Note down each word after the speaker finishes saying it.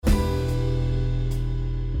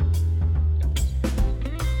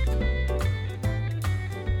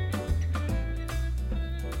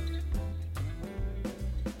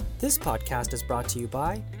This podcast is brought to you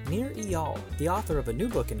by Nir Eyal, the author of a new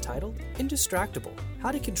book entitled Indistractable: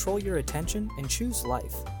 How to Control Your Attention and Choose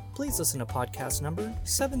Life. Please listen to podcast number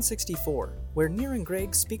 764, where Nir and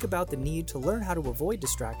Greg speak about the need to learn how to avoid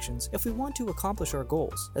distractions if we want to accomplish our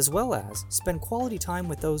goals, as well as spend quality time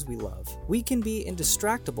with those we love. We can be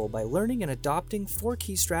indistractable by learning and adopting 4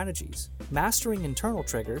 key strategies: mastering internal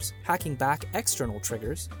triggers, hacking back external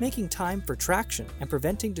triggers, making time for traction, and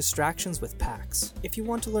preventing distractions with PACS. If you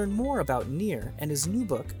want to learn more about Nir and his new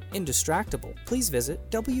book, Indistractable, please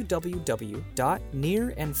visit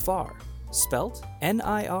www.nirandfar, spelt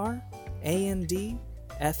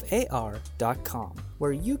NIRANDFAR.com,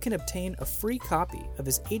 where you can obtain a free copy of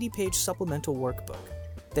his 80-page supplemental workbook.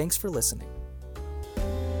 Thanks for listening.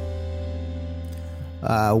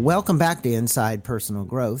 Welcome back to Inside Personal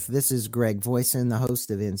Growth. This is Greg Voisin, the host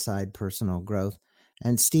of Inside Personal Growth.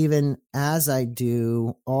 And Stephen, as I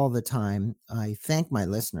do all the time, I thank my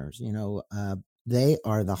listeners. They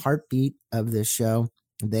are the heartbeat of this show.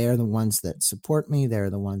 They are the ones that support me. They're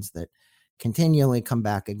the ones that continually come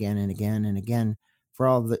back again and again and again. For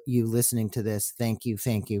all of you listening to this, thank you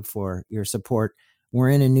for your support. We're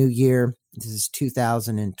in a new year. This is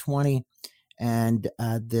 2020, and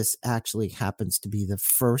this actually happens to be the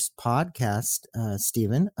first podcast,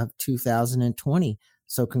 Stephen, of 2020.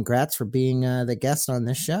 So congrats for being the guest on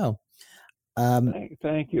this show.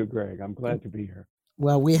 Thank you, Greg. I'm glad to be here.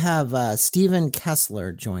 Well, we have Stephen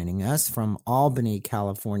Kessler joining us from Albany,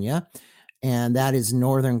 California. And that is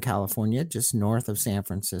Northern California, just north of San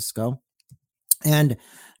Francisco. And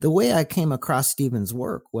the way I came across Stephen's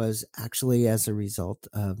work was actually as a result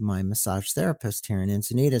of my massage therapist here in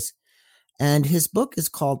Encinitas. And his book is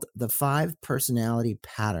called The 5 Personality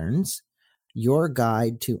Patterns: Your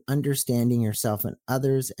Guide to Understanding Yourself and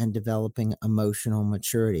Others and Developing Emotional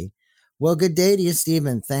Maturity. Well, good day to you,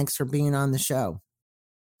 Stephen. Thanks for being on the show.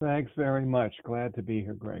 Thanks very much. Glad to be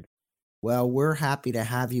here, Greg. Well, we're happy to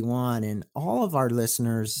have you on, and all of our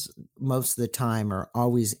listeners most of the time are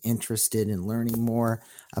always interested in learning more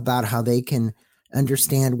about how they can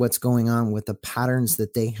understand what's going on with the patterns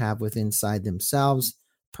that they have within inside themselves,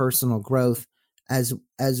 personal growth, as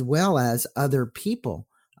well as other people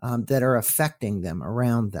that are affecting them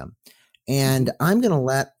around them. And I'm going to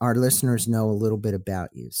let our listeners know a little bit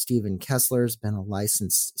about you. Stephen Kessler has been a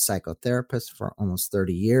licensed psychotherapist for almost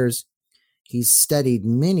 30 years. He's studied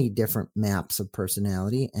many different maps of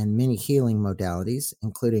personality and many healing modalities,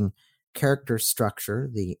 including character structure,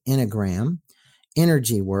 the Enneagram,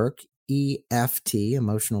 energy work, EFT,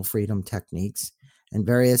 emotional freedom techniques, and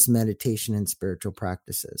various meditation and spiritual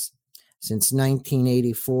practices. Since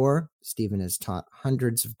 1984, Stephen has taught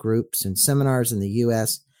hundreds of groups and seminars in the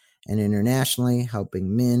U.S. and internationally,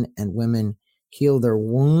 helping men and women heal their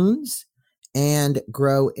wounds and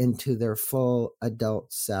grow into their full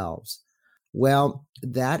adult selves. Well,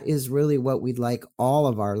 that is really what we'd like all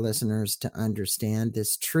of our listeners to understand,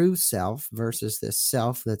 this true self versus this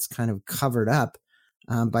self that's kind of covered up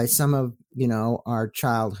by some of, our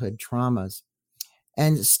childhood traumas.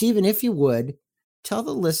 And Stephen, if you would, tell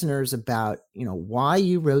the listeners about, why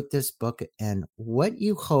you wrote this book and what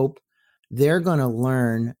you hope they're going to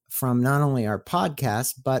learn from not only our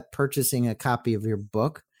podcast, but purchasing a copy of your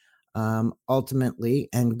book. Ultimately,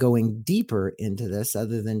 and going deeper into this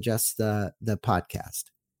other than just the podcast.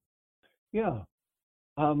 Yeah.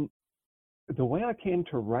 The way I came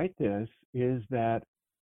to write this is that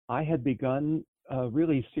I had begun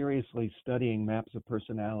really seriously studying maps of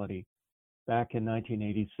personality back in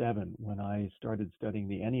 1987 when I started studying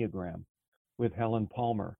the Enneagram with Helen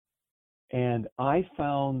Palmer. And I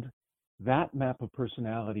found that map of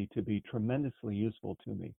personality to be tremendously useful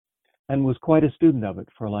to me, and was quite a student of it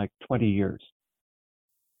for like 20 years.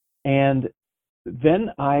 And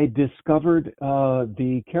then I discovered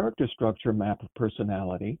the character structure map of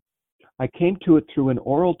personality. I came to it through an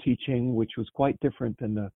oral teaching, which was quite different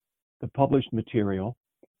than the published material.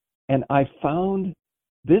 And I found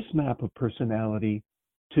this map of personality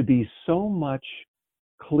to be so much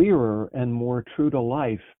clearer and more true to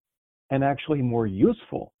life, and actually more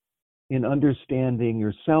useful in understanding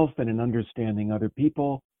yourself and in understanding other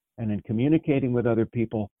people and in communicating with other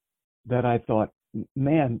people, that I thought,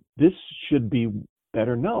 man, this should be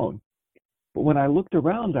better known. But when I looked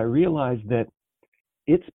around, I realized that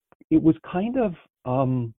it was kind of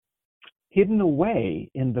hidden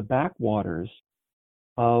away in the backwaters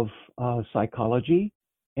of psychology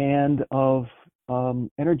and of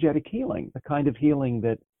energetic healing, the kind of healing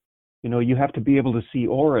that, you have to be able to see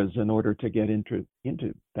auras in order to get into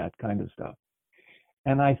that kind of stuff.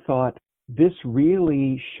 And I thought, this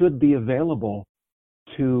really should be available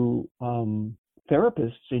to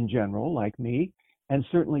therapists in general, like me, and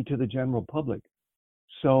certainly to the general public.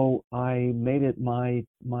 So I made it my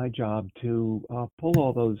job to pull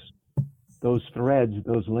all those threads,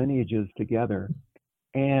 those lineages together,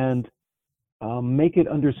 and make it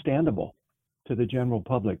understandable to the general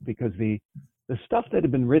public, because the stuff that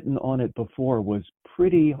had been written on it before was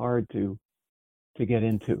pretty hard to get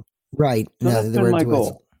into. Right. So that's been my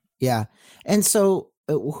goal. Yeah. And so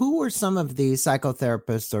who were some of the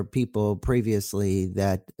psychotherapists or people previously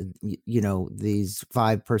that, these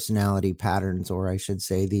 5 personality patterns, or I should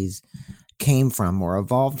say these came from or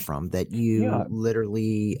evolved from, that you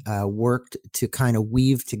literally worked to kind of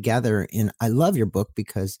weave together? I love your book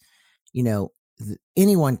because,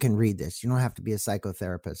 anyone can read this. You don't have to be a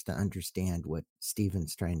psychotherapist to understand what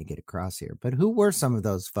Stephen's trying to get across here. But who were some of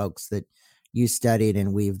those folks that you studied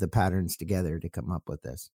and weaved the patterns together to come up with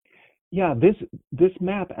this? Yeah, this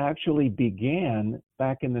map actually began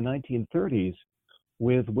back in the 1930s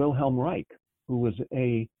with Wilhelm Reich, who was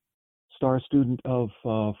a star student of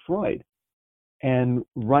Freud. And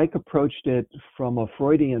Reich approached it from a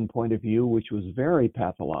Freudian point of view, which was very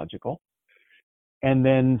pathological. And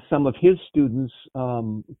then some of his students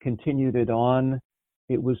continued it on.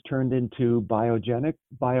 It was turned into bioenergetics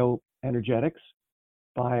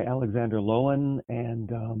by Alexander Lowen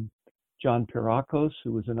and John Pirakos,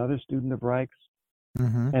 who was another student of Reich's.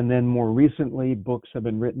 Mm-hmm. And then more recently, books have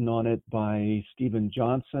been written on it by Stephen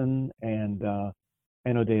Johnson and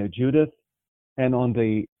Anodea Judith. And on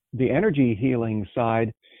the energy healing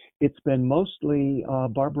side, it's been mostly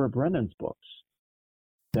Barbara Brennan's books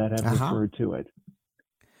that have referred to it.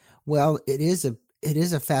 Well, it is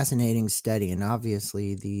a fascinating study, and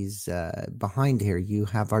obviously these behind here you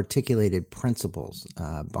have articulated principles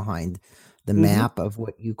behind the map of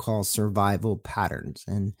what you call survival patterns.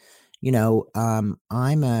 And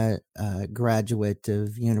I'm a graduate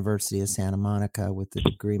of University of Santa Monica with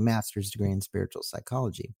a master's degree in spiritual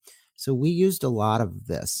psychology. So we used a lot of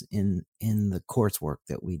this in the coursework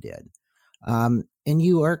that we did. And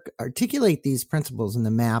you articulate these principles in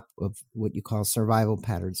the map of what you call survival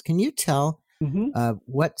patterns. Can you tell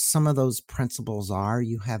what some of those principles are?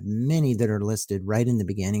 You have many that are listed right in the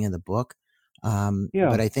beginning of the book.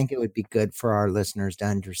 But I think it would be good for our listeners to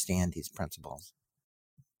understand these principles.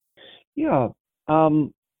 Yeah.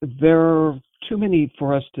 There are too many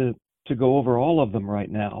for us to go over all of them right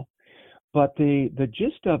now. But the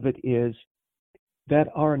gist of it is that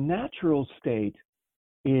our natural state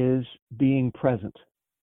is being present.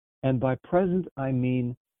 And by present, I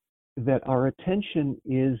mean that our attention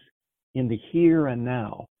is in the here and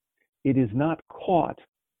now. It is not caught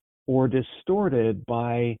or distorted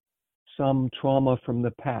by some trauma from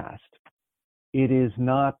the past. It is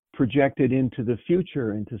not projected into the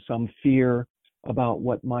future, into some fear about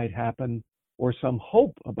what might happen or some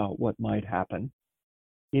hope about what might happen.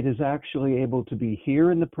 It is actually able to be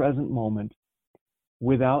here in the present moment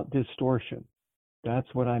without distortion.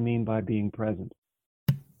 That's what I mean by being present.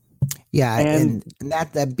 Yeah, and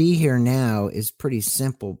that be here now is pretty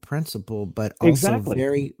simple principle, but also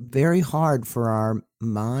very, very hard for our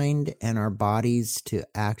mind and our bodies to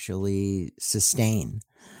actually sustain.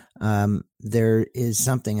 There is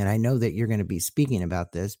something, and I know that you're going to be speaking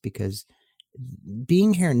about this, because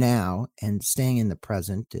being here now and staying in the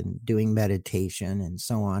present and doing meditation and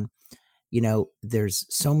so on, there's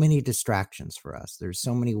so many distractions for us. There's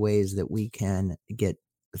so many ways that we can get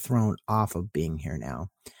thrown off of being here now.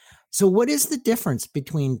 So what is the difference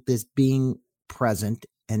between this being present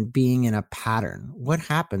and being in a pattern? What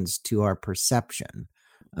happens to our perception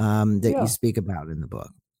that you speak about in the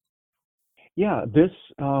book? Yeah, this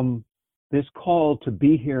call to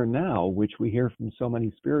be here now, which we hear from so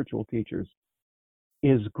many spiritual teachers,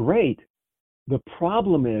 is great. The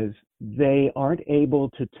problem is they aren't able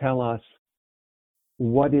to tell us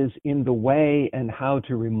what is in the way and how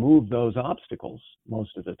to remove those obstacles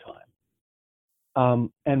most of the time.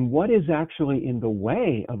 And what is actually in the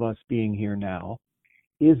way of us being here now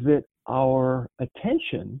is that our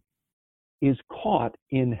attention is caught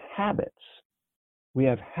in habits. We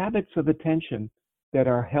have habits of attention that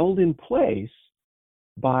are held in place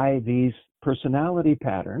by these personality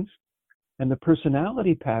patterns, and the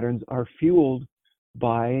personality patterns are fueled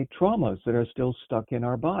by traumas that are still stuck in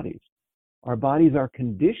our bodies. Our bodies are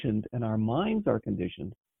conditioned and our minds are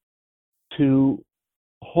conditioned to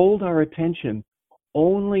hold our attention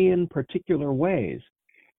only in particular ways.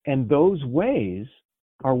 And those ways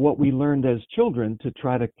are what we learned as children to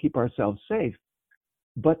try to keep ourselves safe,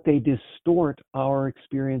 but they distort our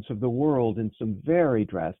experience of the world in some very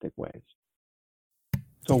drastic ways.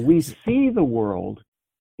 So we see the world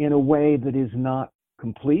in a way that is not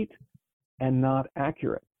complete and not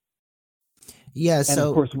accurate. Yeah. And so,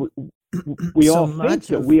 of course, we So all think much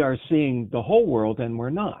that of we are seeing the whole world, and we're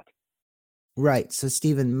not. Right. So,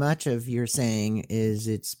 Stephen, much of your saying is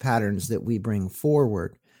it's patterns that we bring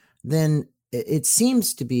forward. Then it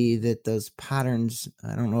seems to be that those patterns,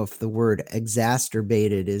 I don't know if the word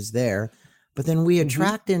exacerbated is there, but then we Hmm.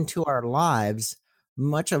 attract into our lives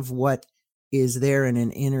much of what is there in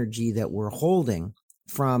an energy that we're holding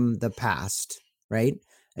from the past, right?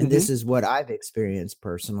 And Hmm. this is what I've experienced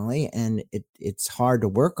personally, and it's hard to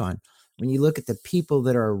work on. When you look at the people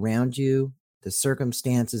that are around you, the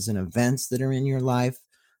circumstances and events that are in your life,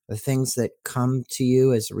 the things that come to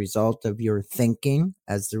you as a result of your thinking,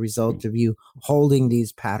 as the result of you holding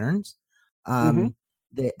these patterns. Hmm.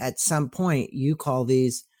 That at some point you call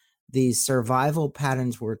these survival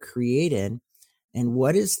patterns were created. And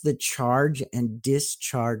what is the charge and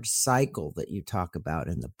discharge cycle that you talk about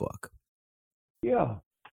in the book? Yeah.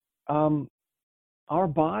 Our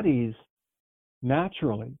bodies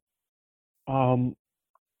naturally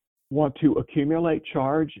want to accumulate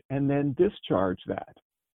charge and then discharge that.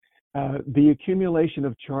 The accumulation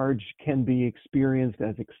of charge can be experienced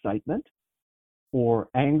as excitement or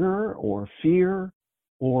anger or fear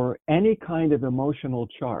or any kind of emotional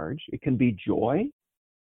charge. It can be joy.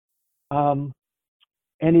 Um,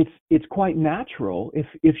 and it's quite natural.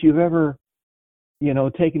 If you've ever,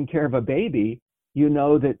 taken care of a baby, you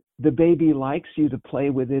know that the baby likes you to play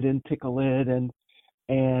with it and tickle it and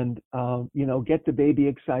get the baby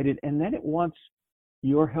excited, and then it wants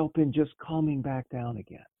your help in just calming back down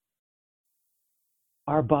again.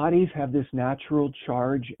 Our bodies have this natural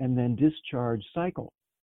charge and then discharge cycle.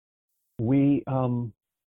 We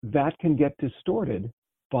that can get distorted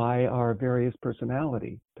by our various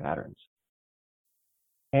personality patterns.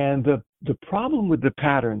 And the problem with the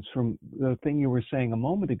patterns, from the thing you were saying a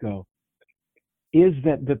moment ago, is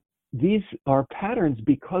that these are patterns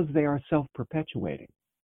because they are self-perpetuating.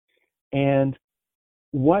 And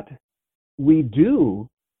what we do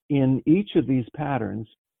in each of these patterns,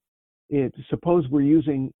 suppose we're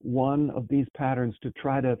using one of these patterns to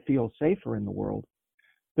try to feel safer in the world,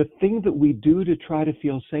 the thing that we do to try to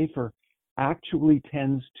feel safer actually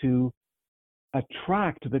tends to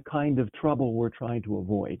attract the kind of trouble we're trying to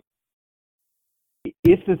avoid.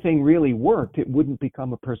 If the thing really worked, it wouldn't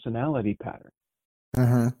become a personality pattern.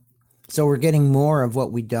 Uh-huh. So we're getting more of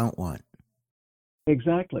what we don't want.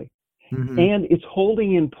 Exactly. Mm-hmm. And it's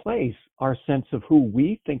holding in place our sense of who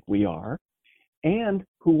we think we are and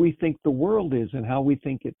who we think the world is and how we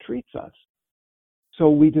think it treats us. So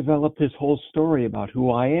we develop this whole story about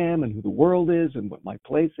who I am and who the world is and what my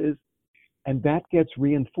place is. And that gets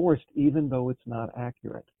reinforced even though it's not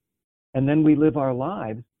accurate. And then we live our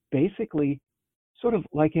lives basically sort of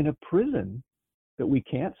like in a prison that we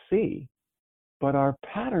can't see, but our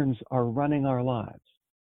patterns are running our lives.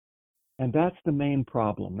 And that's the main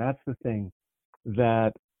problem. That's the thing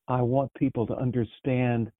that I want people to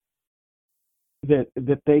understand, that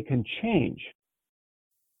they can change.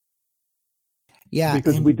 Yeah.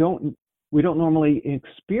 Because And we don't normally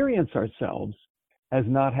experience ourselves as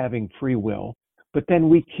not having free will, but then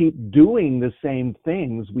we keep doing the same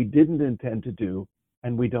things we didn't intend to do,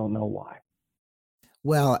 and we don't know why.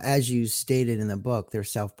 well, as you stated in the book, they're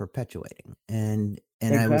self-perpetuating. And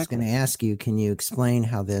I was going Exactly. to ask you, can you explain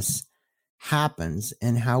how this happens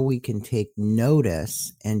and how we can take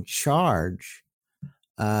notice and charge,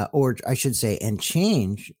 or I should say, and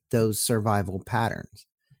change those survival patterns?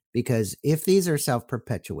 Because if these are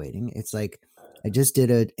self-perpetuating, it's like I just did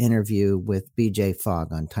an interview with BJ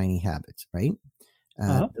Fogg on Tiny Habits, right?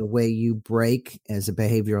 Uh-huh. The way you break as a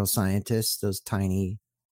behavioral scientist, those tiny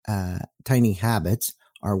habits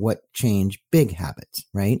are what change big habits,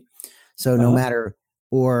 right? So no Uh-huh. matter,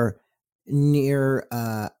 or Nir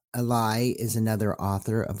Alai is another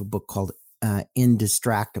author of a book called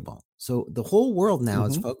Indistractable. So the whole world now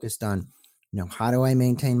is Mm-hmm. focused on, how do I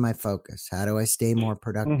maintain my focus? How do I stay more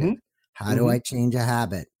productive? Mm-hmm. How do Mm-hmm. I change a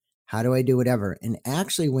habit? How do I do whatever? And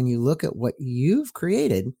actually, when you look at what you've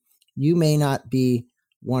created, you may not be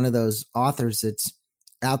one of those authors that's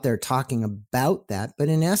out there talking about that, but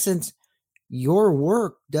in essence, your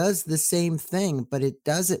work does the same thing, but it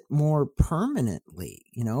does it more permanently.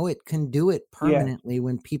 It can do it Yes. permanently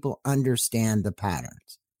when people understand the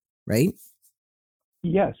patterns, right?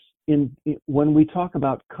 Yes. When we talk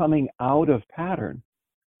about coming out of pattern,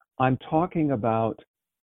 I'm talking about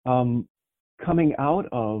coming out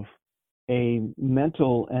of a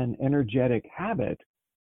mental and energetic habit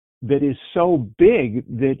that is so big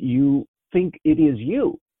that you think it is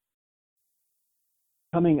you.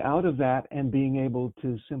 Coming out of that and being able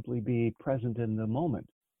to simply be present in the moment.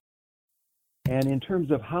 And in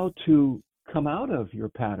terms of how to come out of your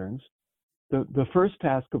patterns, the first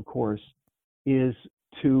task, of course, is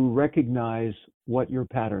to recognize what your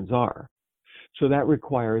patterns are. So that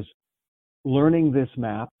requires learning this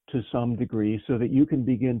map to some degree so that you can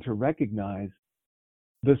begin to recognize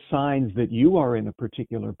the signs that you are in a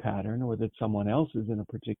particular pattern or that someone else is in a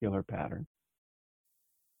particular pattern.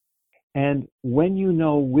 And when you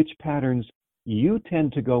know which patterns you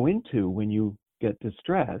tend to go into when you get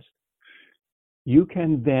distressed, you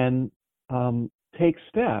can then take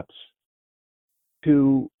steps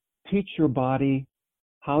to teach your body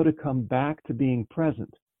how to come back to being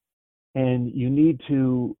present. And you need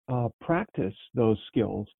to practice those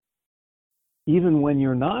skills even when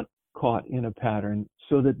you're not caught in a pattern,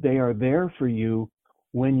 so that they are there for you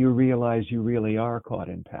when you realize you really are caught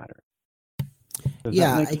in pattern. Does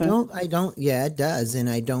that make sense? Yeah, it does. And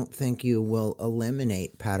I don't think you will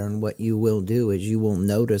eliminate pattern. What you will do is you will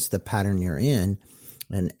notice the pattern you're in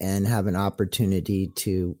and have an opportunity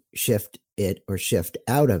to shift it or shift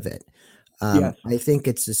out of it. Yes. I think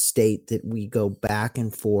it's a state that we go back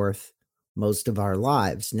and forth most of our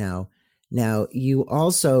lives. Now, you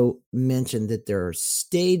also mentioned that there are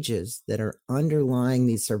stages that are underlying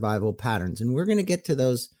these survival patterns, and we're going to get to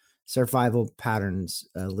those survival patterns,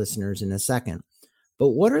 listeners, in a second.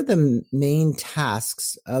 But what are the main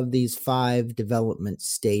tasks of these 5 development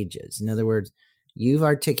stages? In other words, you've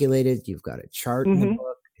articulated, you've got a chart in the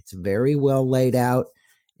book. It's very well laid out.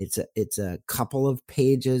 It's a couple of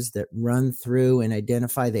pages that run through and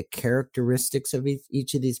identify the characteristics of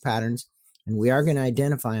each of these patterns. And we are going to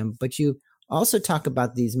identify them, but you also talk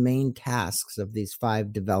about these main tasks of these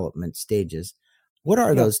 5 development stages. What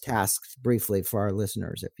are those tasks briefly for our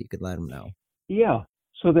listeners, if you could let them know? Yeah.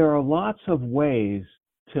 So there are lots of ways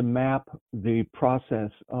to map the process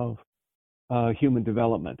of human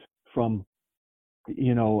development from,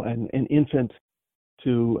 an infant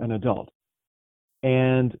to an adult.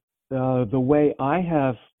 And the way I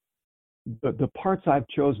have, the parts I've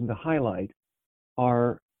chosen to highlight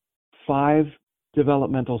are 5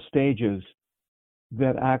 developmental stages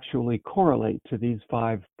that actually correlate to these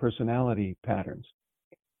 5 personality patterns.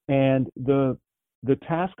 And the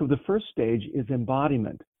task of the first stage is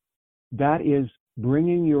embodiment. That is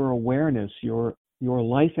bringing your awareness, your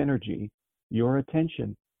life energy, your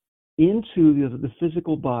attention into the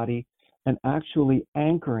physical body and actually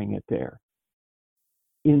anchoring it there.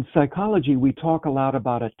 In psychology, we talk a lot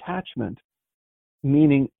about attachment,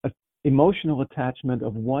 meaning emotional attachment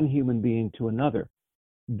of one human being to another.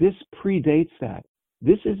 This predates that.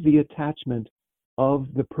 This is the attachment of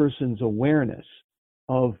the person's awareness,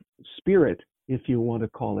 of spirit, if you want to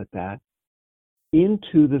call it that,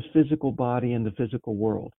 into the physical body and the physical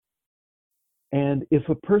world. And if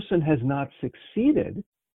a person has not succeeded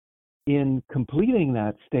in completing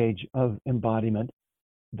that stage of embodiment,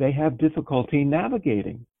 they have difficulty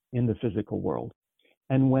navigating in the physical world.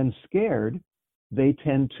 And when scared, they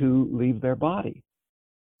tend to leave their body.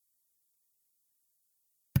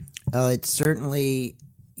 It's certainly,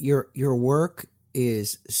 your work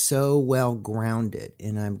is so well grounded,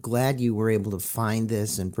 and I'm glad you were able to find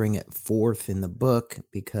this and bring it forth in the book,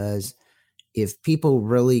 because if people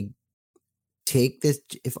really take this,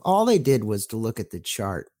 if all they did was to look at the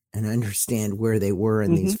chart and understand where they were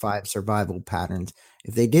in these 5 survival patterns,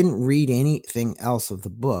 if they didn't read anything else of the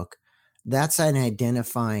book, that's an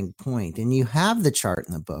identifying point. And you have the chart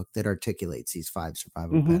in the book that articulates these 5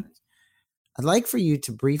 survival patterns. I'd like for you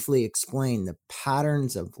to briefly explain the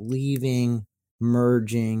patterns of leaving,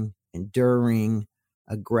 merging, enduring,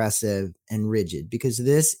 aggressive, and rigid, because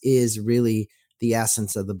this is really the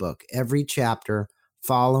essence of the book. Every chapter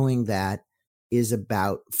following that is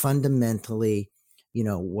about fundamentally,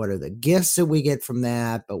 what are the gifts that we get from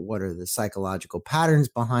that, but what are the psychological patterns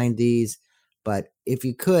behind these? But if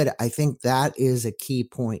you could, I think that is a key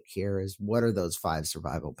point here, is what are those 5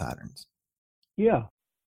 survival patterns? Yeah.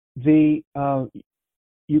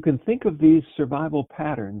 You can think of these survival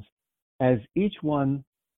patterns as each one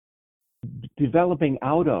developing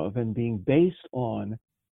out of and being based on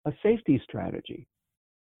a safety strategy,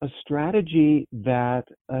 a strategy that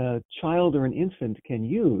a child or an infant can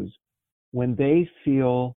use when they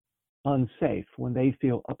feel unsafe, when they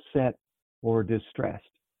feel upset or distressed.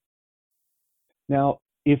 Now,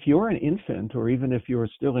 if you're an infant, or even if you're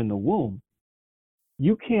still in the womb,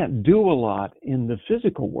 you can't do a lot in the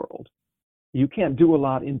physical world. You can't do a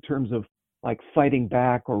lot in terms of like fighting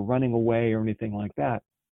back or running away or anything like that.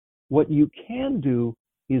 What you can do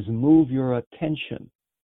is move your attention.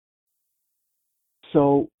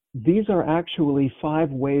 So these are actually 5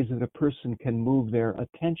 ways that a person can move their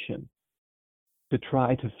attention to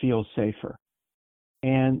try to feel safer.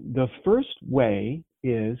 And the first way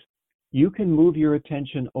is you can move your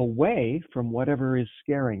attention away from whatever is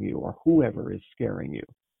scaring you or whoever is scaring you.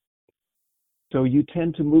 So you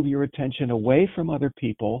tend to move your attention away from other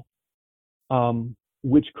people,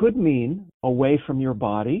 which could mean away from your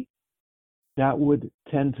body. That would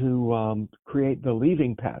tend to create the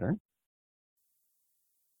leaving pattern.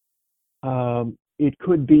 It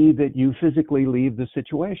could be that you physically leave the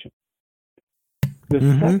situation.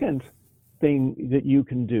 The second thing that you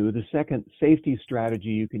can do, the second safety strategy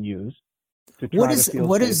you can use to try to feel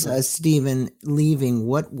safer. Stephen, leaving,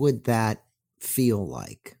 what would that feel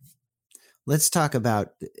like? Let's talk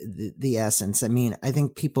about the essence. I mean, I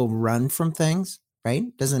think people run from things, right?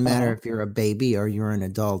 Doesn't matter if you're a baby or you're an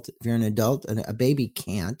adult. If you're an adult, a baby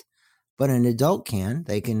can't, but an adult can.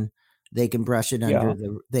 They can brush it under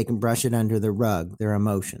they can brush it under the rug, their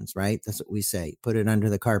emotions, right? That's what we say. Put it under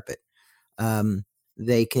the carpet.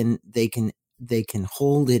 They can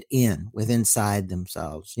hold it inside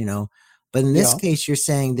themselves, you know. But in this case, you're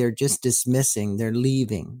saying they're just dismissing, they're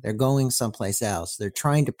leaving, they're going someplace else. They're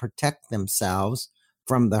trying to protect themselves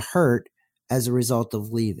from the hurt as a result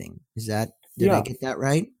of leaving. Did I get that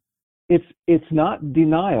right? It's not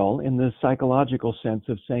denial in the psychological sense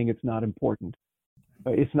of saying it's not important.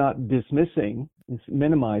 It's not dismissing, it's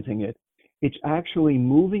minimizing it. It's actually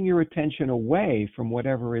moving your attention away from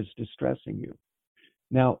whatever is distressing you.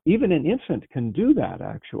 Now, even an infant can do that,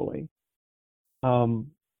 actually,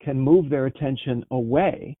 can move their attention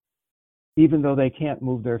away, even though they can't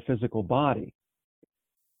move their physical body.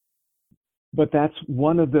 But that's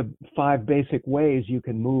one of the 5 basic ways you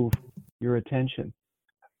can move your attention.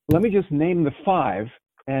 Let me just name the 5,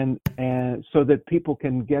 and so that people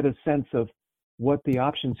can get a sense of what the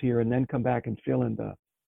options here, and then come back and fill in the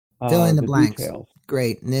blanks. Details.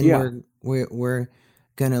 Great. And then we're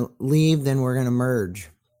going to leave, then we're going to merge.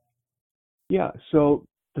 Yeah. So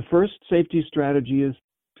the first safety strategy is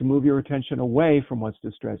to move your attention away from what's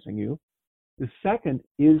distressing you. The second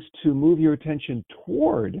is to move your attention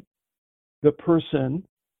toward the person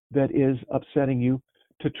that is upsetting you,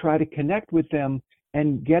 to try to connect with them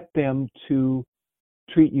and get them to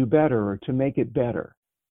treat you better or to make it better.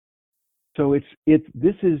 So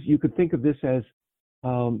you could think of this as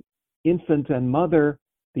infant and mother.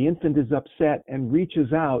 The infant is upset and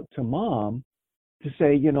reaches out to mom to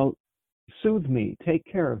say, you know, soothe me, take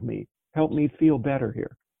care of me, help me feel better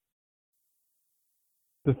here.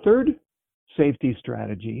 The third safety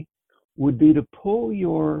strategy would be to pull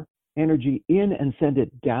your energy in and send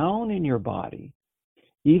it down in your body,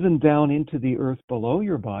 even down into the earth below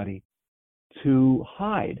your body, to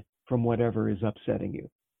hide from whatever is upsetting you.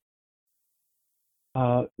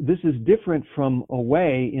 This is different from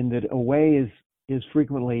away, in that away is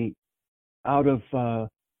frequently out of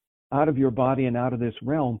your body and out of this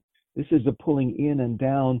realm. This is a pulling in and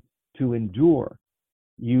down to endure.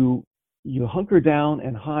 You hunker down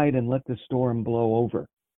and hide and let the storm blow over.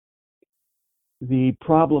 The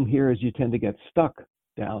problem here is you tend to get stuck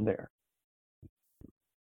down there.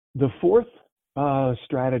 The fourth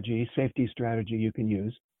safety strategy you can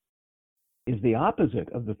use, is the opposite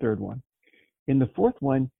of the third one. In the fourth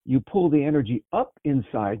one, you pull the energy up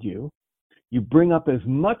inside you, you bring up as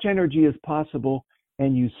much energy as possible,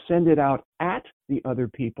 and you send it out at the other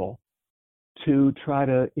people to try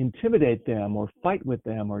to intimidate them or fight with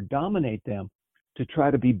them or dominate them, to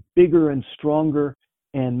try to be bigger and stronger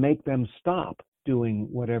and make them stop doing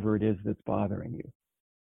whatever it is that's bothering you.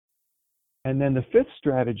 And then the fifth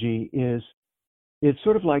strategy is, it's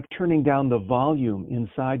sort of like turning down the volume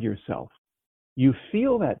inside yourself. You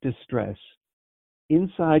feel that distress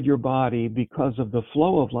inside your body because of the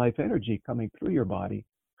flow of life energy coming through your body.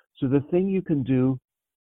 So the thing you can do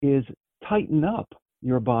is tighten up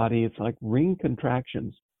your body. It's like ring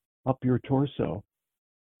contractions up your torso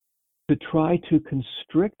to try to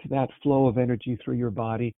constrict that flow of energy through your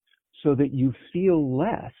body so that you feel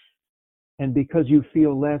less. And because you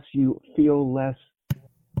feel less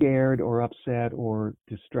scared or upset or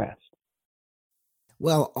distressed.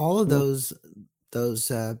 Well, all of those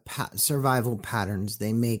survival patterns,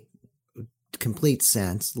 they make complete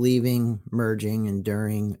sense. Leaving, merging,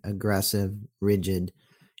 enduring, aggressive, rigid.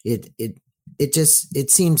 It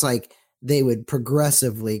seems like they would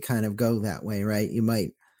progressively kind of go that way, right? You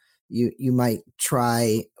might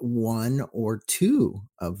try one or two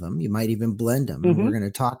of them. You might even blend them. And we're going to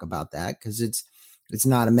talk about that, because it's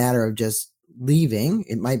not a matter of just leaving.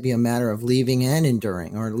 It might be a matter of leaving and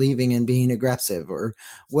enduring, or leaving and being aggressive, or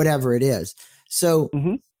whatever it is. So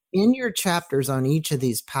in your chapters on each of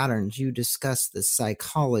these patterns, you discuss the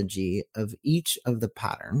psychology of each of the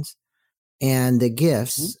patterns and the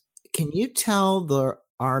gifts. Can you tell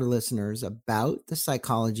our listeners about the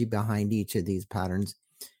psychology behind each of these patterns,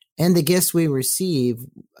 and the gifts we receive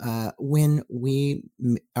when we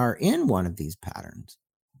are in one of these patterns.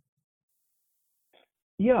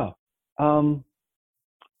 Yeah. We'll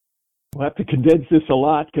have to condense this a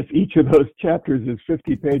lot because each of those chapters is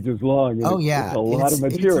 50 pages long. And it's a lot of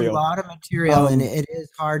material. It's a lot of material, and it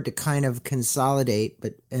is hard to kind of consolidate.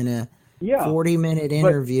 But in a 40-minute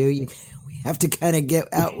interview, we have to kind of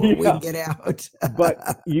get out what we get out.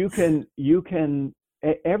 But you can.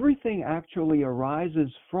 Everything actually arises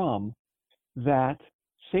from that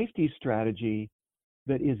safety strategy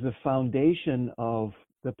that is the foundation of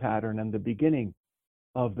the pattern and the beginning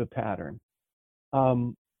of the pattern.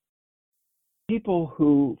 People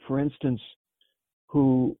who, for instance,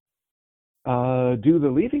 who do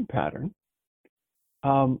the leaving pattern,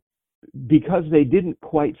 because they didn't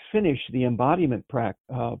quite finish the embodiment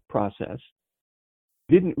process,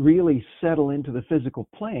 didn't really settle into the physical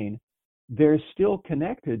plane, they're still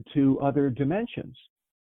connected to other dimensions,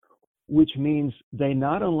 which means they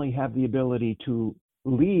not only have the ability to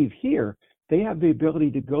leave here, they have the ability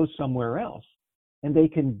to go somewhere else, and they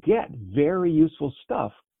can get very useful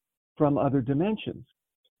stuff from other dimensions.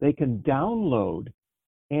 They can download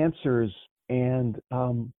answers and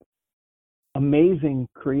amazing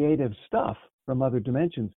creative stuff from other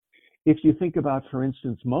dimensions. If you think about, for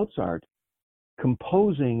instance, Mozart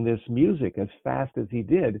composing this music as fast as he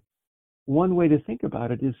did, one way to think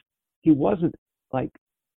about it is he wasn't like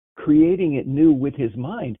creating it new with his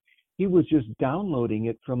mind. He was just downloading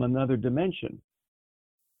it from another dimension.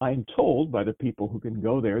 I'm told by the people who can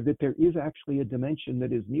go there that there is actually a dimension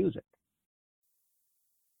that is music.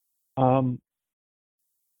 And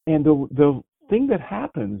the thing that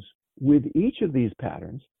happens with each of these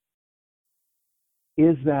patterns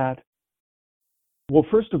is that, well,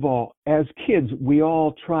 first of all, as kids, we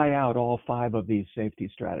all try out all 5 of these safety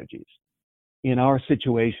strategies. In our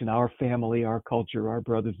situation, our family, our culture, our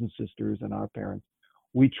brothers and sisters, and our parents,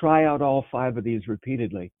 we try out all 5 of these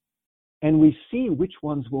repeatedly, and we see which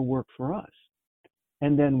ones will work for us.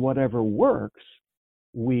 And then whatever works,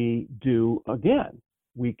 we do again.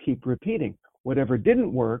 We keep repeating. Whatever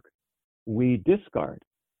didn't work, we discard.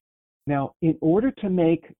 Now, in order to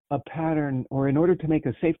make a pattern, or in order to make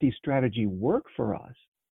a safety strategy work for us,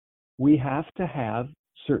 we have to have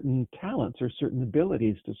certain talents or certain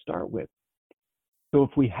abilities to start with. So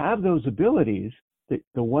if we have those abilities,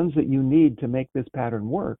 the ones that you need to make this pattern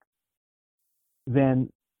work, then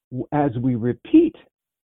as we repeat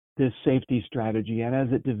this safety strategy and as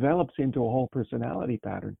it develops into a whole personality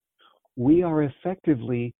pattern, we are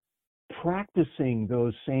effectively practicing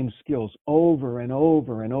those same skills over and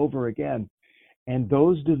over and over again, and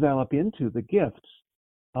those develop into the gifts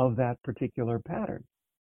of that particular pattern.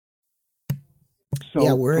 So,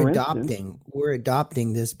 yeah, we're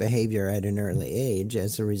adopting this behavior at an early age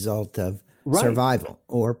as a result of survival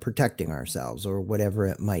or protecting ourselves or whatever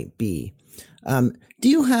it might be. Do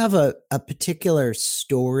you have a particular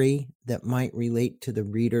story that might relate to the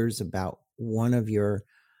readers about one of your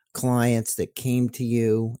clients that came to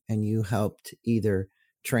you and you helped either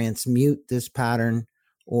transmute this pattern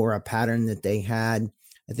or a pattern that they had?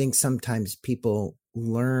 I think sometimes people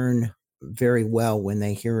learn very well when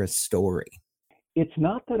they hear a story. It's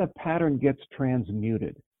not that a pattern gets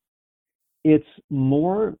transmuted. It's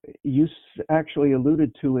more, you actually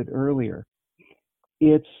alluded to it earlier.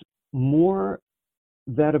 It's more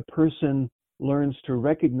that a person learns to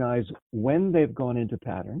recognize when they've gone into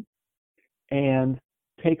pattern and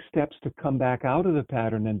take steps to come back out of the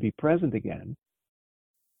pattern and be present again.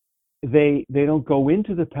 They don't go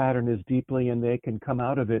into the pattern as deeply, and they can come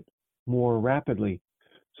out of it more rapidly.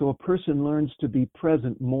 So a person learns to be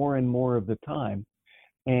present more and more of the time,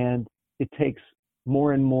 and it takes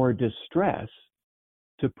more and more distress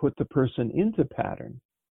to put the person into pattern.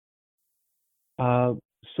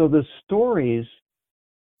 So the stories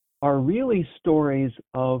are really stories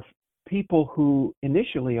of people who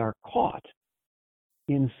initially are caught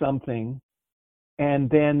in something and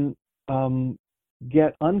then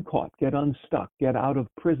get uncaught, get unstuck, get out of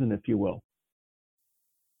prison, if you will.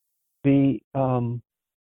 The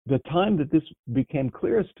time that this became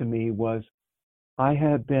clearest to me was I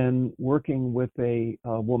had been working with a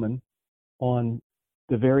woman on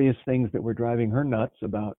the various things that were driving her nuts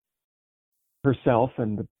about herself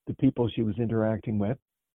and the people she was interacting with.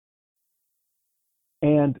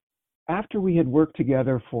 And after we had worked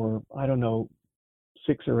together for,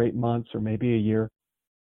 6 or 8 months or maybe a year,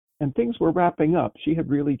 and things were wrapping up, she had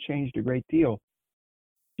really changed a great deal.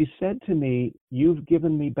 She said to me, "You've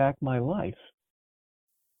given me back my life."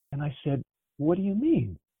 And I said, "What do you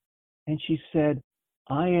mean?" And she said,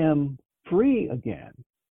 "I am free again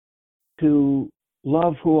to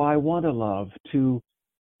love who I want to love, to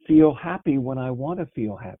feel happy when I want to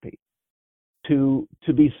feel happy, to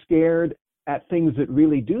be scared at things that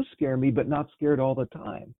really do scare me, but not scared all the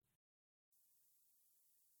time.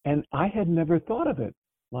 And I had never thought of it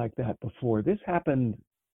like that before. This happened,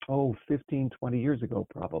 15, 20 years ago,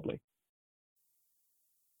 probably.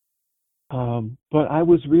 But I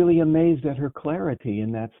was really amazed at her clarity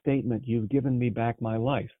in that statement, "You've given me back my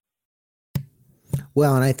life."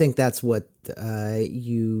 Well, and I think that's what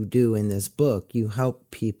you do in this book. You help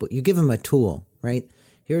people, you give them a tool, right?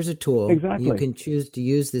 Here's a tool. Exactly. You can choose to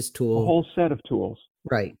use this tool. A whole set of tools.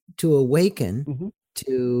 Right. To awaken Mm-hmm.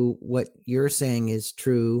 to what you're saying is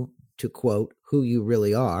true, to quote, who you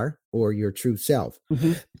really are, or your true self.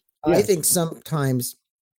 Mm-hmm. I Yes. think sometimes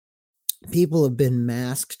people have been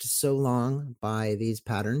masked so long by these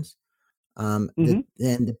patterns, and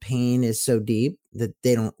the pain is so deep that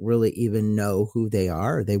they don't really even know who they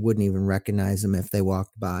are. They wouldn't even recognize them if they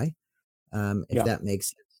walked by, if that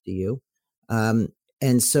makes sense to you.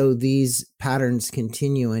 And so these patterns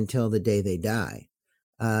continue until the day they die.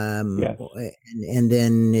 Yes. And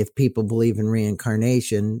then if people believe in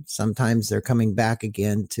reincarnation, sometimes they're coming back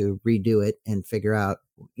again to redo it and figure out,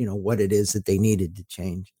 what it is that they needed to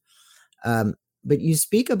change. But you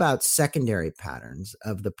speak about secondary patterns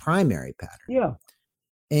of the primary pattern. Yeah.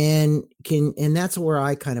 And that's where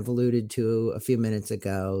I kind of alluded to a few minutes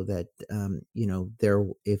ago that,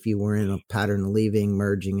 if you were in a pattern of leaving,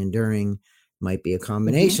 merging, enduring, might be a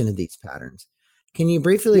combination of these patterns. Can you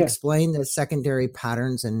briefly explain the secondary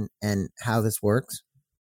patterns and how this works?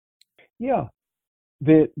 Yeah.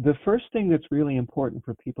 The first thing that's really important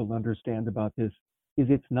for people to understand about this is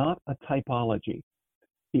it's not a typology.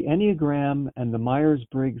 The Enneagram and the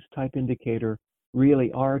Myers-Briggs type indicator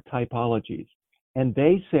really are typologies. And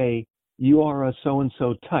they say you are a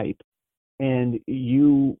so-and-so type and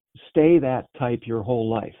you stay that type your whole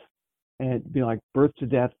life. And it'd be like birth to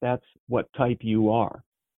death, that's what type you are.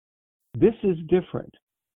 This is different.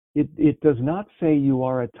 It does not say you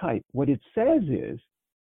are a type. What it says is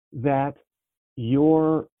that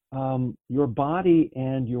your body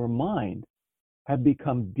and your mind have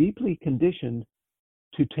become deeply conditioned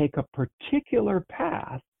to take a particular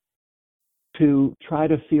path to try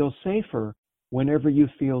to feel safer whenever you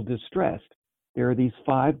feel distressed. There are these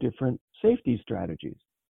 5 different safety strategies.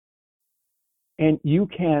 And you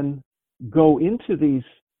can go into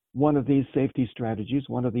one of these safety strategies,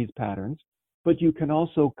 one of these patterns, but you can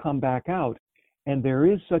also come back out, and there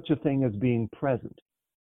is such a thing as being present.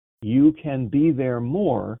 You can be there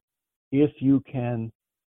more if you can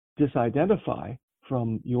disidentify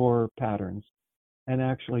from your patterns and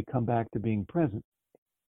actually come back to being present.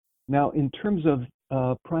 Now, in terms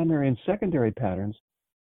of primary and secondary patterns,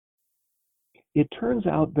 it turns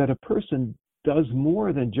out that a person does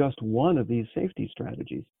more than just one of these safety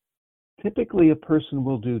strategies. Typically, a person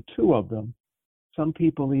will do 2 of them. Some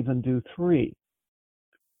people even do 3.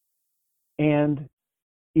 And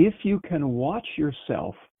if you can watch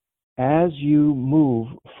yourself as you move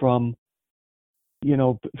from,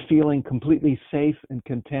 feeling completely safe and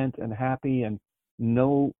content and happy and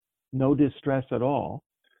no distress at all,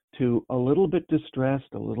 to a little bit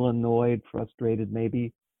distressed, a little annoyed, frustrated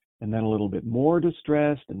maybe, and then a little bit more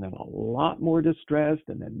distressed, and then a lot more distressed,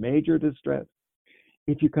 and then major distress.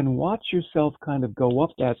 If you can watch yourself kind of go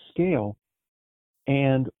up that scale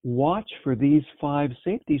and watch for these 5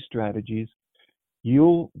 safety strategies,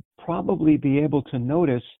 you'll probably be able to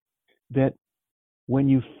notice that when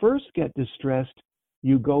you first get distressed,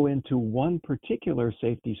 you go into one particular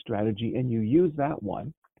safety strategy and you use that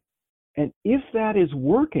one. And if that is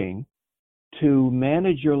working to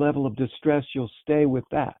manage your level of distress, you'll stay with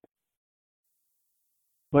that.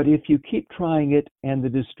 But if you keep trying it and the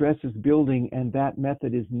distress is building and that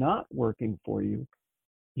method is not working for you,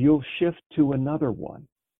 you'll shift to another one.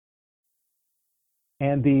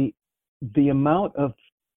 And the amount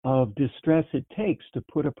of distress it takes to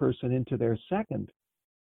put a person into their second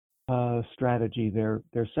strategy, their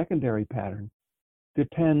secondary pattern,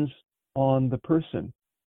 depends on the person.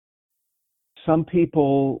 Some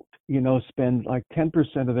people, spend like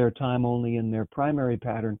 10% of their time only in their primary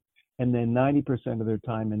pattern and then 90% of their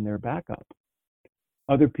time in their backup.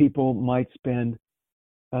 Other people might spend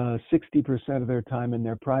 60% of their time in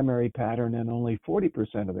their primary pattern and only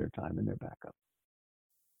 40% of their time in their backup.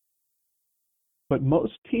 But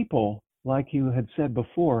most people, like you had said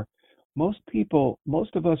before, most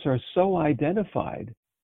of us are so identified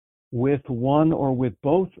with one or with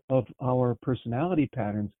both of our personality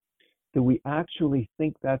patterns that we actually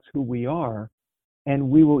think that's who we are, and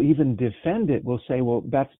we will even defend it. We'll say, well,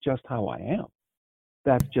 that's just how I am.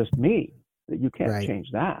 That's just me. That you can't change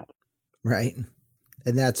that. Right.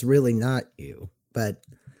 And that's really not you. But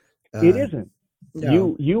It isn't.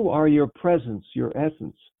 No. You are your presence, your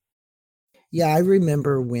essence. Yeah, I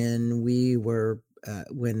remember when we were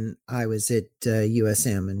when I was at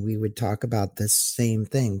USM, and we would talk about the same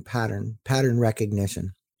thing, pattern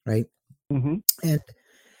recognition, right? Mm-hmm. And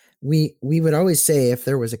we would always say, if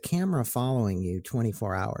there was a camera following you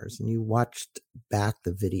 24 hours and you watched back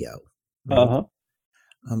the video, right? Uh-huh.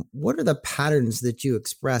 What are the patterns that you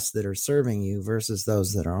express that are serving you versus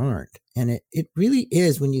those that aren't? And it really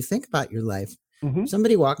is, when you think about your life, Mm-hmm.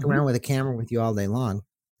 somebody walked Mm-hmm. around with a camera with you all day long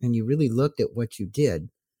and you really looked at what you did,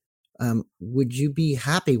 would you be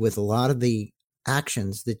happy with a lot of the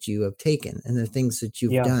actions that you have taken and the things that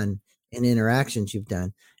you've done and interactions you've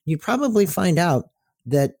done? You'd probably find out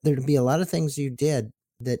that there'd be a lot of things you did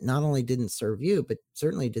that not only didn't serve you, but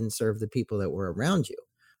certainly didn't serve the people that were around you.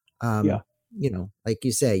 You know, like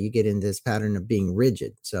you say, you get into this pattern of being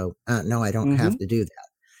rigid. So, no, I don't Mm-hmm. have to do that.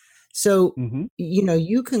 So, Mm-hmm. you know,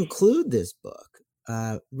 you conclude this book.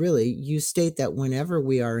 Really, you state that whenever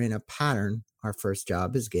we are in a pattern, our first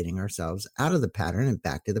job is getting ourselves out of the pattern and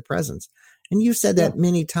back to the presence. And you've said that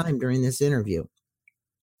many times during this interview.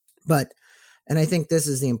 And I think this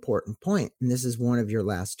is the important point, and this is one of your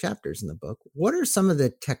last chapters in the book. What are some of the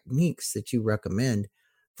techniques that you recommend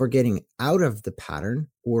for getting out of the pattern,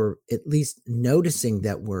 or at least noticing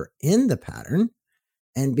that we're in the pattern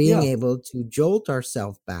and being able to jolt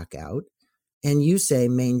ourselves back out? And you say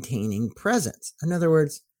maintaining presence. In other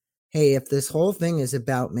words, hey, if this whole thing is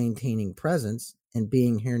about maintaining presence and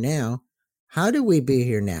being here now, how do we be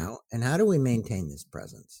here now, and how do we maintain this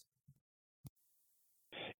presence?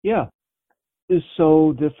 Yeah.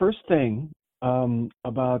 So the first thing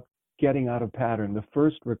about getting out of pattern, the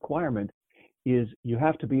first requirement is you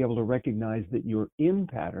have to be able to recognize that you're in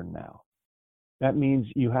pattern now. That means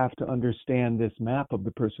you have to understand this map of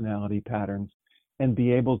the personality patterns and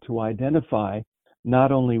be able to identify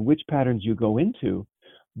not only which patterns you go into,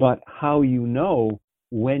 but how you know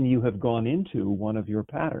when you have gone into one of your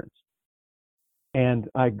patterns. And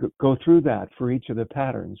I go through that for each of the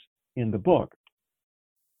patterns in the book.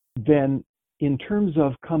 Then, in terms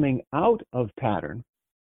of coming out of pattern,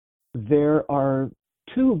 there are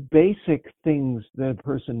two basic things that a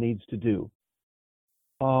person needs to do.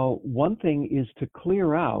 One thing is to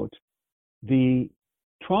clear out the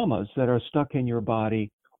traumas that are stuck in your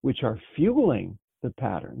body, which are fueling the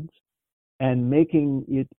patterns and making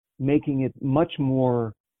it much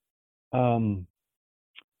more,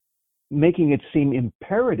 making it seem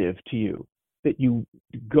imperative to you that you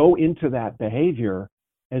go into that behavior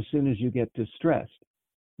as soon as you get distressed.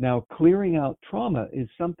 Now, clearing out trauma is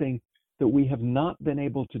something that we have not been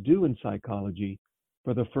able to do in psychology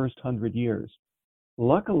for the first 100 years.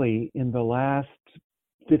 Luckily, in the last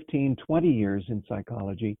 15, 20 years in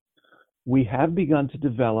psychology, we have begun to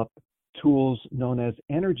develop tools known as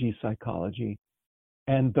energy psychology.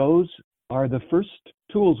 And those are the first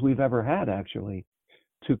tools we've ever had, actually,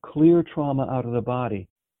 to clear trauma out of the body.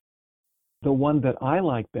 The one that I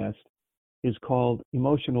like best is called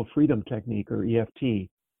Emotional Freedom Technique, or EFT,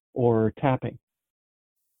 or tapping.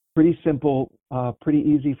 Pretty simple, pretty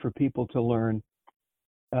easy for people to learn.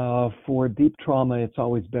 For deep trauma, it's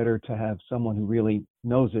always better to have someone who really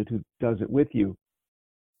knows it, who does it with you.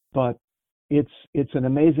 But it's an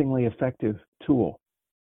amazingly effective tool.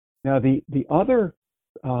 Now, the other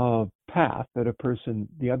path that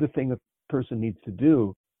the other thing a person needs to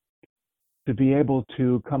do to be able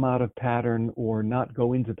to come out of pattern or not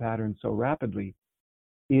go into pattern so rapidly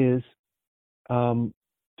is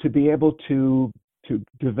to be able to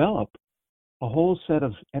develop a whole set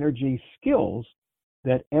of energy skills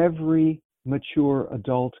that every mature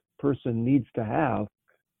adult person needs to have,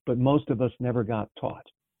 but most of us never got taught.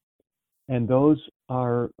 And those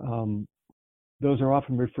are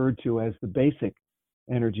often referred to as the basic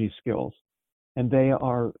energy skills. And they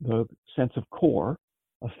are the sense of core,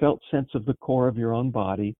 a felt sense of the core of your own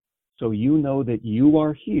body, so you know that you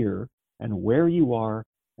are here and where you are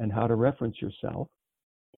and how to reference yourself.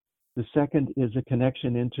 The second is a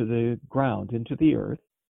connection into the ground, into the earth.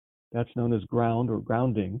 That's known as ground or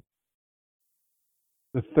grounding.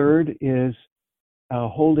 The third is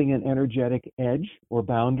holding an energetic edge or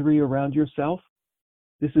boundary around yourself.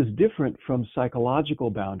 This is different from psychological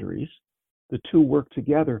boundaries. The two work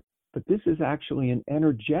together, but this is actually an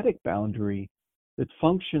energetic boundary that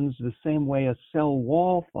functions the same way a cell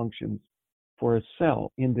wall functions for a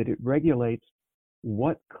cell, in that it regulates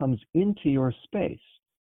what comes into your space.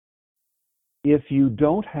 If you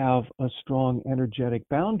don't have a strong energetic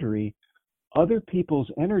boundary, other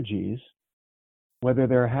people's energies, whether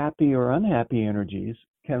they're happy or unhappy energies,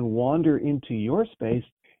 can wander into your space,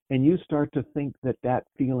 and you start to think that that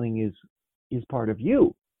feeling is part of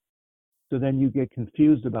you. So then you get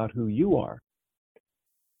confused about who you are.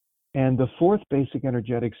 And the fourth basic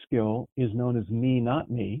energetic skill is known as me, not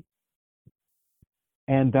me.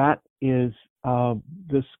 And that is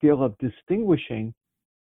the skill of distinguishing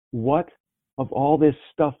what of all this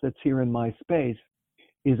stuff that's here in my space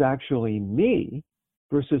is actually me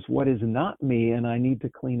versus what is not me, and I need to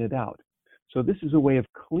clean it out. So this is a way of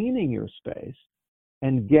cleaning your space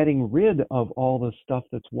and getting rid of all the stuff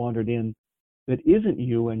that's wandered in that isn't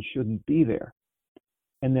you and shouldn't be there.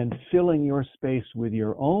 And then filling your space with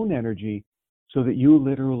your own energy so that you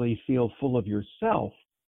literally feel full of yourself,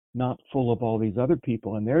 not full of all these other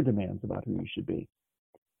people and their demands about who you should be.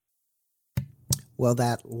 Well,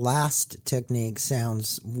 that last technique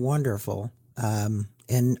sounds wonderful.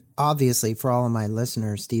 And obviously, for all of my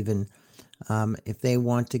listeners, Stephen, if they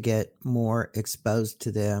want to get more exposed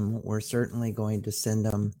to them, we're certainly going to send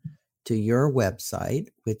them to your website,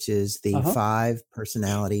 which is the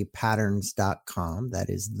 5personalitypatterns.com. That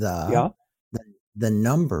is the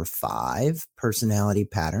number 5 personality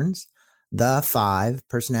patterns. The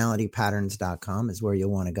 5personalitypatterns.com is where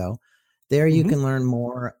you'll want to go. There you can learn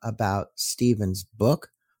more about Stephen's book,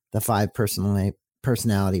 The 5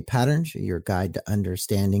 Personality Patterns, your guide to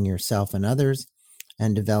understanding yourself and others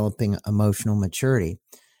and developing emotional maturity.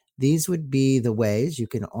 These would be the ways. You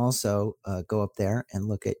can also go up there and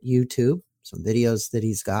look at YouTube, some videos that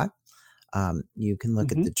he's got. You can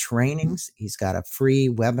look at the trainings. He's got a free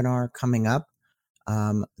webinar coming up.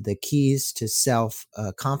 The keys to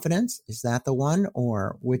self-confidence. Is that the one,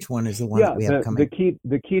 or which one is the one that we have coming?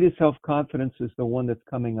 The key to self-confidence is the one that's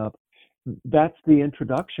coming up. That's the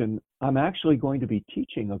introduction. I'm actually going to be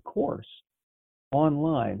teaching a course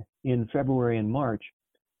online in February and March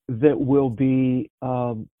that will be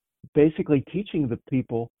basically teaching the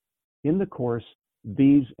people in the course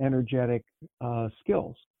these energetic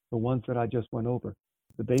skills, the ones that I just went over,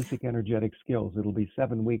 the basic energetic skills. It'll be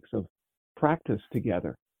 7 weeks of practice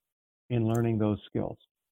together in learning those skills.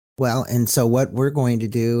 Well, and so what we're going to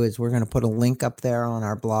do is we're going to put a link up there on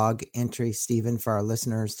our blog entry, Stephen, for our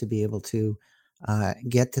listeners to be able to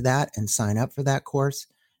get to that and sign up for that course.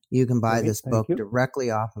 You can buy this book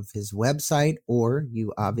directly off of his website, or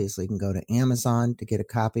you obviously can go to Amazon to get a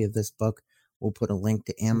copy of this book. We'll put a link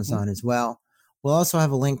to Amazon as well. We'll also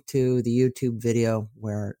have a link to the YouTube video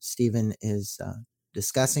where Stephen is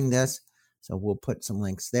discussing this. So we'll put some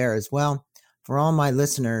links there as well. For all my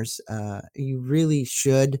listeners, you really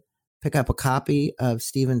should pick up a copy of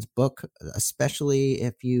Stephen's book, especially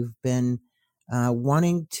if you've been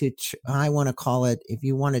wanting to, I want to call it, if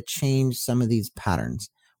you want to change some of these patterns,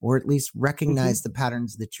 or at least recognize the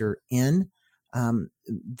patterns that you're in.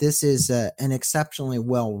 This is an exceptionally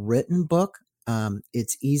well-written book.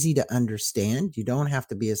 It's easy to understand. You don't have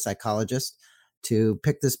to be a psychologist to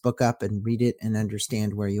pick this book up and read it and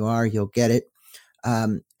understand where you are. You'll get it.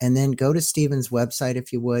 And then go to Stephen's website,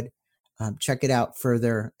 if you would. Check it out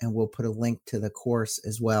further, and we'll put a link to the course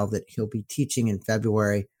as well that he'll be teaching in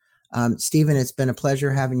February. Stephen, it's been a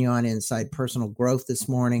pleasure having you on Inside Personal Growth this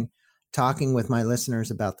morning, talking with my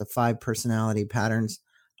listeners about the 5 personality patterns.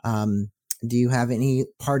 Do you have any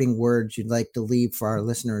parting words you'd like to leave for our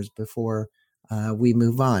listeners before we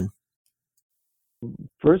move on?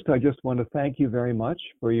 First, I just want to thank you very much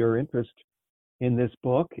for your interest in this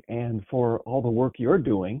book and for all the work you're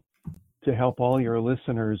doing to help all your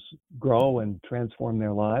listeners grow and transform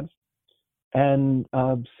their lives. And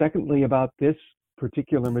secondly, about this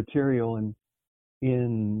particular material, and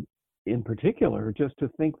in particular, just to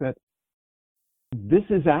think that this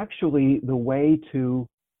is actually the way to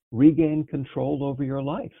regain control over your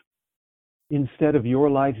life. Instead of your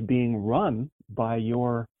life being run by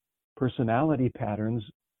your personality patterns,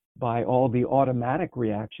 by all the automatic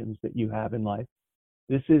reactions that you have in life,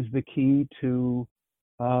 this is the key to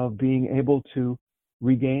being able to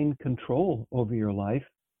regain control over your life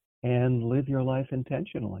and live your life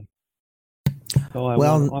intentionally. So I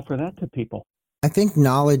want to offer that to people. I think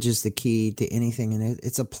knowledge is the key to anything, and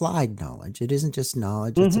it's applied knowledge. It isn't just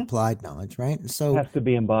knowledge, it's applied knowledge, right? And so it has to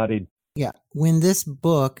be embodied. Yeah. When this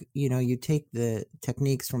book, you take the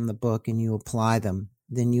techniques from the book and you apply them,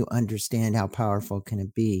 then you understand how powerful can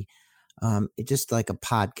it be. It's just like a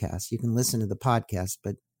podcast. You can listen to the podcast,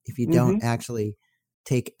 but if you don't actually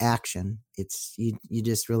take action, it's you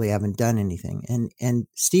just really haven't done anything. And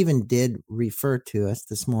Stephen did refer to us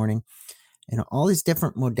this morning, all these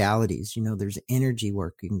different modalities. There's energy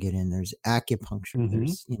work you can get in. There's acupuncture.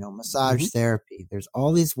 There's massage therapy. There's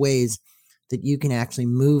all these ways that you can actually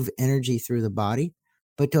move energy through the body.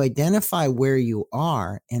 But to identify where you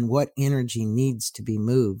are and what energy needs to be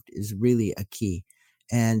moved is really a key.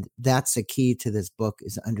 And that's a key to this book,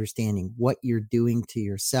 is understanding what you're doing to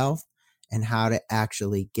yourself and how to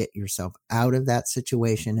actually get yourself out of that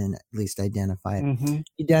situation and at least identify it.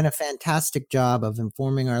 You've done a fantastic job of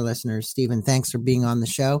informing our listeners. Stephen, thanks for being on the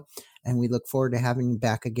show, and we look forward to having you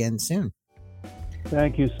back again soon.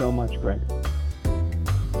 Thank you so much, Greg.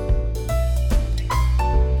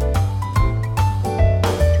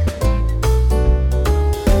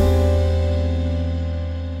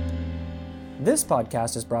 This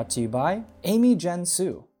podcast is brought to you by Amy Jen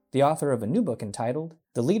Su, the author of a new book entitled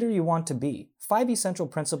The Leader You Want to Be, 5 Essential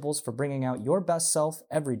Principles for Bringing Out Your Best Self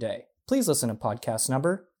Every Day. Please listen to podcast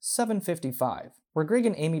number 755, where Greg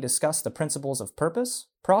and Amy discuss the principles of purpose,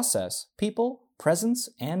 process, people, presence,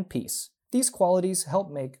 and peace. These qualities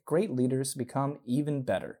help make great leaders become even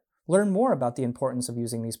better. Learn more about the importance of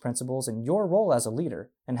using these principles in your role as a leader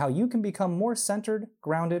and how you can become more centered,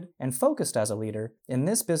 grounded, and focused as a leader in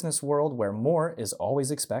this business world where more is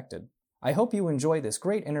always expected. I hope you enjoy this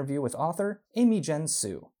great interview with author Amy Jen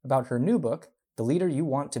Su about her new book, The Leader You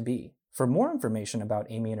Want to Be. For more information about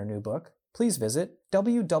Amy and her new book, please visit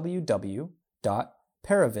www.paraviz,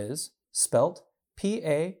 spelt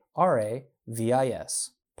Paravis,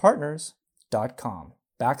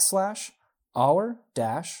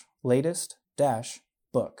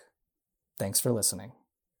 partners.com/our-latest-book. Thanks for listening.